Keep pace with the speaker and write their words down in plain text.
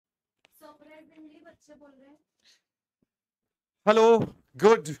Hello,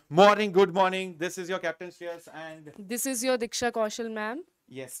 good morning, good morning. This is your Captain Shreyas, and This is your Diksha Kaushal, ma'am.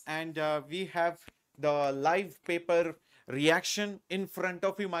 yes, and we have the live paper reaction in front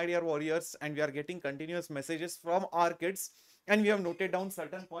of you, my dear warriors, and we are getting continuous messages from our kids, and we have noted down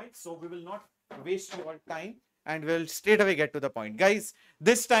certain points, so we will not waste your time and we'll straight away get to the point. Guys,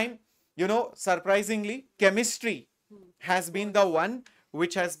 this time, surprisingly, chemistry has been the one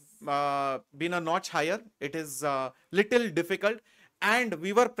which has been a notch higher. It is little difficult, and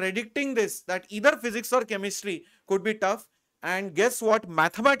we were predicting this that either physics or chemistry could be tough. And guess what?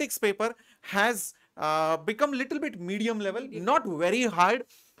 Mathematics paper has become little bit medium level, not very hard,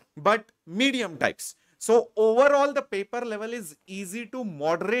 but medium types. So overall, the paper level is easy to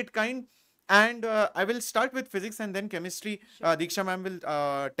moderate kind. And I will start with physics and then chemistry. Diksha ma'am will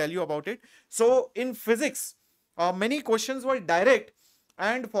tell you about it. So in physics, many questions were direct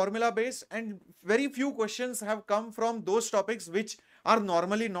and formula based, and very few questions have come from those topics which are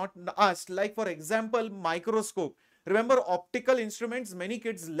normally not asked, like for example microscope. Remember optical instruments, many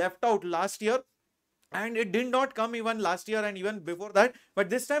kids left out last year, and it did not come even last year and even before that, but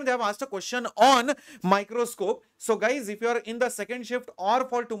this time they have asked a question on microscope. So guys, if you are in the second shift or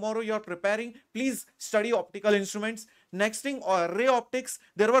for tomorrow you are preparing, please study optical instruments. Next thing, ray optics,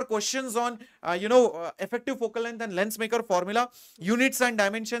 there were questions on effective focal length and lens maker formula, units and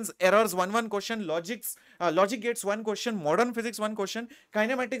dimensions, errors, one question, logic gates, one question, modern physics, one question,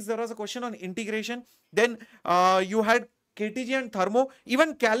 kinematics, there was a question on integration. Then you had KTG and thermo,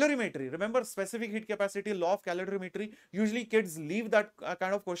 even calorimetry. Remember specific heat capacity, law of calorimetry. Usually kids leave that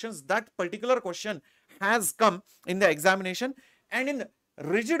kind of questions. That particular question has come in the examination. And in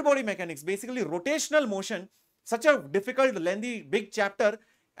rigid body mechanics, basically rotational motion, such a difficult, lengthy, big chapter.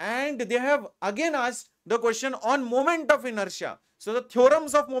 And they have again asked the question on moment of inertia. So the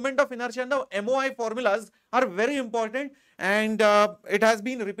theorems of moment of inertia and the MOI formulas are very important. And it has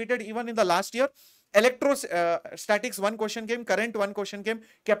been repeated even in the last year. Electrostatics, one question came, current, one question came,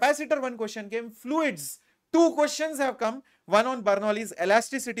 capacitor, one question came, fluids, two questions have come, one on Bernoulli's,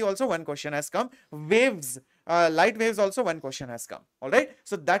 elasticity also one question has come, waves, light waves also one question has come. All right,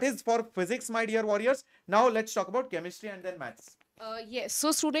 so that is for physics, my dear warriors. Now let's talk about chemistry and then maths. Yes,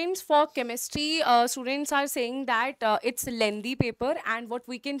 so students for chemistry, students are saying that it's lengthy paper, and what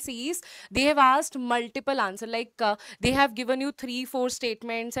we can see is they have asked multiple answer, like they have given you 3 4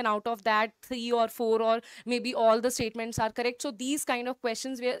 statements, and out of that 3 or 4 or maybe all the statements are correct. So these kind of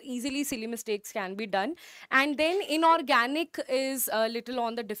questions where easily silly mistakes can be done. And then inorganic is a little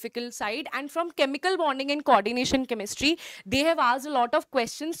on the difficult side, and from chemical bonding and coordination chemistry they have asked a lot of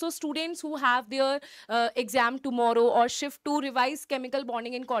questions. So students who have their exam tomorrow or shift to revise chemical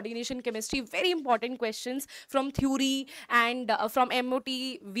bonding and coordination chemistry, very important questions from theory and from MOT,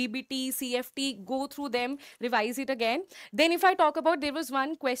 VBT, CFT, go through them, revise it again. Then if I talk about, there was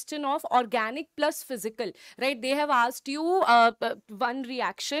one question of organic plus physical, right? They have asked you one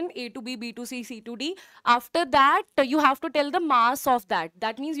reaction, A to B, B to C, C to D. After that you have to tell the mass of that.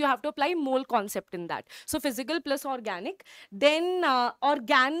 That means you have to apply mole concept in that. So physical plus organic. Then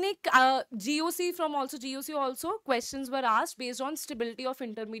organic, GOC, from also GOC also questions were asked based on stability of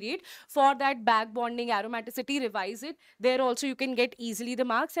intermediate. For that back bonding, aromaticity, revise it. There also you can get easily the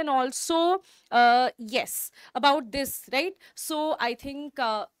marks. And also yes, about this, right? So I think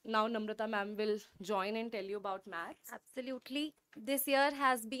now Namrata ma'am will join and tell you about maths. Absolutely. This year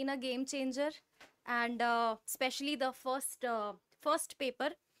has been a game changer, and especially the first paper.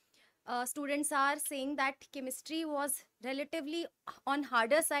 Students are saying that chemistry was relatively on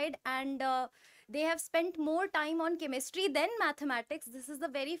harder side, and they have spent more time on chemistry than mathematics. This is the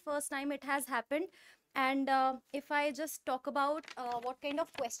very first time it has happened. And if I just talk about what kind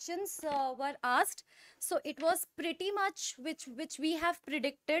of questions were asked, so it was pretty much which we have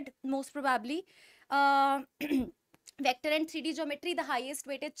predicted most probably. Uh, Vector and 3D geometry, the highest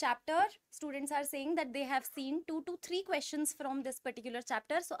weighted chapter. Students are saying that they have seen 2 to 3 questions from this particular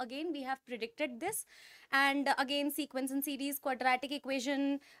chapter. So again, we have predicted this. And again, sequence and series, quadratic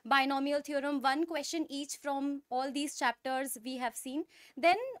equation, binomial theorem, one question each from all these chapters we have seen.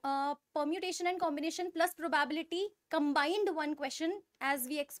 Then permutation and combination plus probability, combined one question, as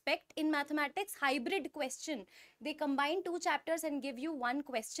we expect in mathematics, hybrid question. They combine 2 chapters and give you one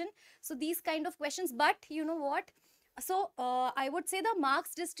question. So these kind of questions, but you know what? So I would say the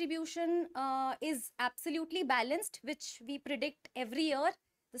marks distribution is absolutely balanced, which we predict every year.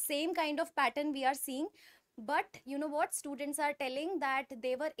 The same kind of pattern we are seeing. But you know what? Students are telling that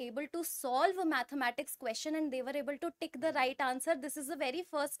they were able to solve a mathematics question and they were able to tick the right answer. This is the very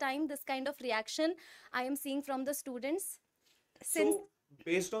first time this kind of reaction I am seeing from the students. Since So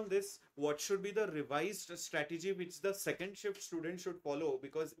based on this, what should be the revised strategy which the second shift student should follow?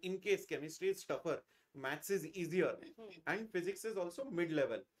 Because in case chemistry is tougher, maths is easier, and physics is also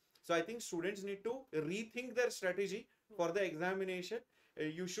mid-level. So I think students need to rethink their strategy for the examination.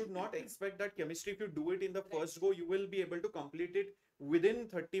 You should not expect that chemistry, if you do it in the first go, you will be able to complete it within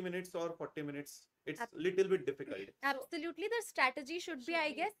 30 minutes or 40 minutes. It's little bit difficult. Absolutely, the strategy should be,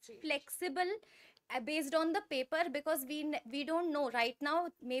 I guess, flexible based on the paper, because we don't know right now.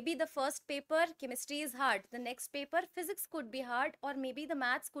 Maybe the first paper chemistry is hard, the next paper physics could be hard, or maybe the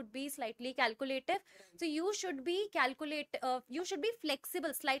maths could be slightly calculative. So you should be you should be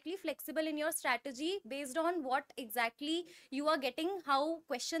flexible, slightly flexible in your strategy based on what exactly you are getting, how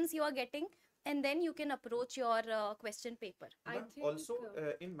questions you are getting, and then you can approach your question paper. But also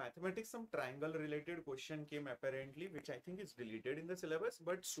in mathematics, some triangle related question came apparently, which I think is deleted in the syllabus,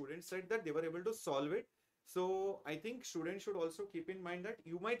 but students said that they were able to solve it. So I think students should also keep in mind that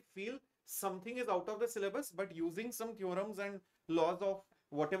you might feel something is out of the syllabus, but using some theorems and laws of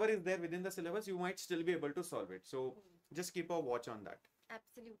whatever is there within the syllabus, you might still be able to solve it. So just keep a watch on that.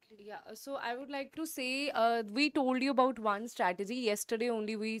 Absolutely. Yeah, so I would like to say, we told you about one strategy. Yesterday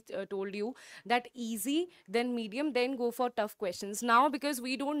only we told you that easy, then medium, then go for tough questions. Now, because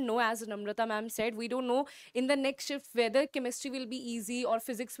we don't know, as Namrata ma'am said, we don't know in the next shift whether chemistry will be easy or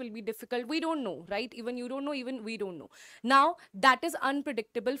physics will be difficult. We don't know, right? Even you don't know, even we don't know. Now, that is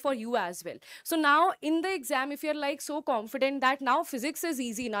unpredictable for you as well. So now in the exam, if you're like so confident that now physics is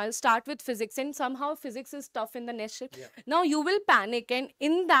easy, now I'll start with physics, and somehow physics is tough in the next shift, now you will panic, and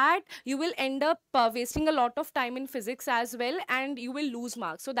in that you will end up wasting a lot of time in physics as well, and you will lose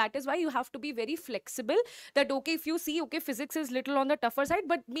marks. So that is why you have to be very flexible, that okay, if you see okay physics is little on the tougher side,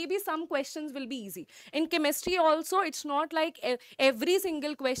 but maybe some questions will be easy. In chemistry also, it's not like every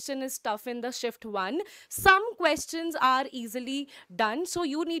single question is tough in the shift 1. Some questions are easily done, so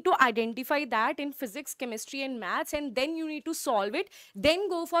you need to identify that in physics, chemistry and maths, and then you need to solve it, then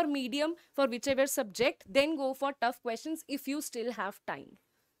go for medium for whichever subject, then go for tough questions if you still have time.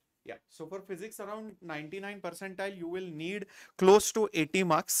 Yeah, so for physics around 99 percentile, you will need close to 80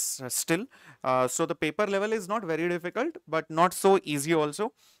 marks still. So the paper level is not very difficult, but not so easy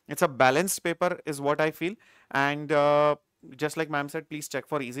also. It's a balanced paper is what I feel. And just like ma'am said, please check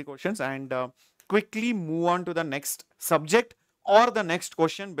for easy questions and quickly move on to the next subject or the next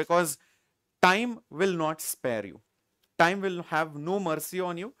question, because time will not spare you. Time will have no mercy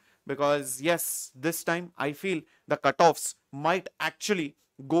on you, because yes, this time I feel the cutoffs might actually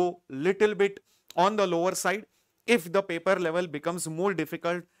go little bit on the lower side if the paper level becomes more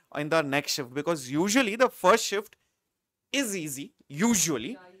difficult in the next shift, because usually the first shift is easy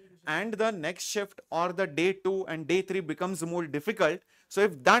usually, and the next shift or the day 2 and day 3 becomes more difficult. So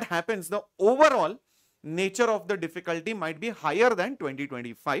if that happens, the overall nature of the difficulty might be higher than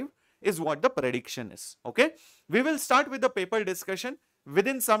 2025 is what the prediction is. Okay, we will start with the paper discussion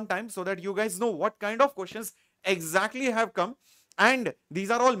within some time so that you guys know what kind of questions exactly have come, and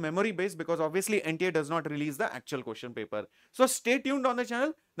these are all memory based, because obviously NTA does not release the actual question paper. So stay tuned on the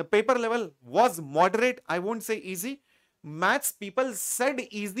channel. The paper level was moderate, I won't say easy. Maths people said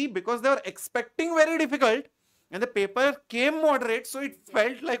easy because they were expecting very difficult, and the paper came moderate, so it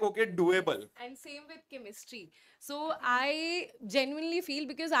felt like okay, doable. And same with chemistry. So I genuinely feel,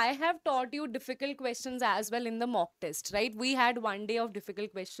 because I have taught you difficult questions as well in the mock test, right? We had 1 day of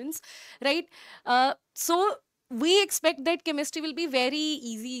difficult questions, right? So we expect that chemistry will be very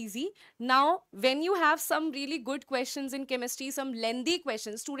easy. Now, when you have some really good questions in chemistry, some lengthy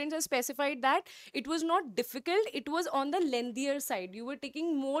questions, students have specified that it was not difficult, it was on the lengthier side. You were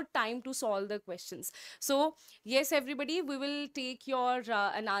taking more time to solve the questions. So yes, everybody, we will take your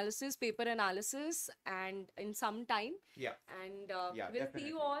analysis, paper analysis, and in some time. Yeah. And Yeah, we'll see definitely.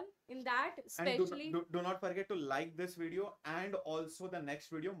 you all in that, And do, especially. do not forget to like this video, and also the next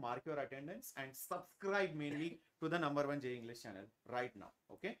video, mark your attendance and subscribe mainly to the #1 JEE English channel right now.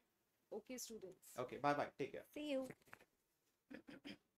 Okay. Okay, students. Okay. Bye bye. Take care. See you.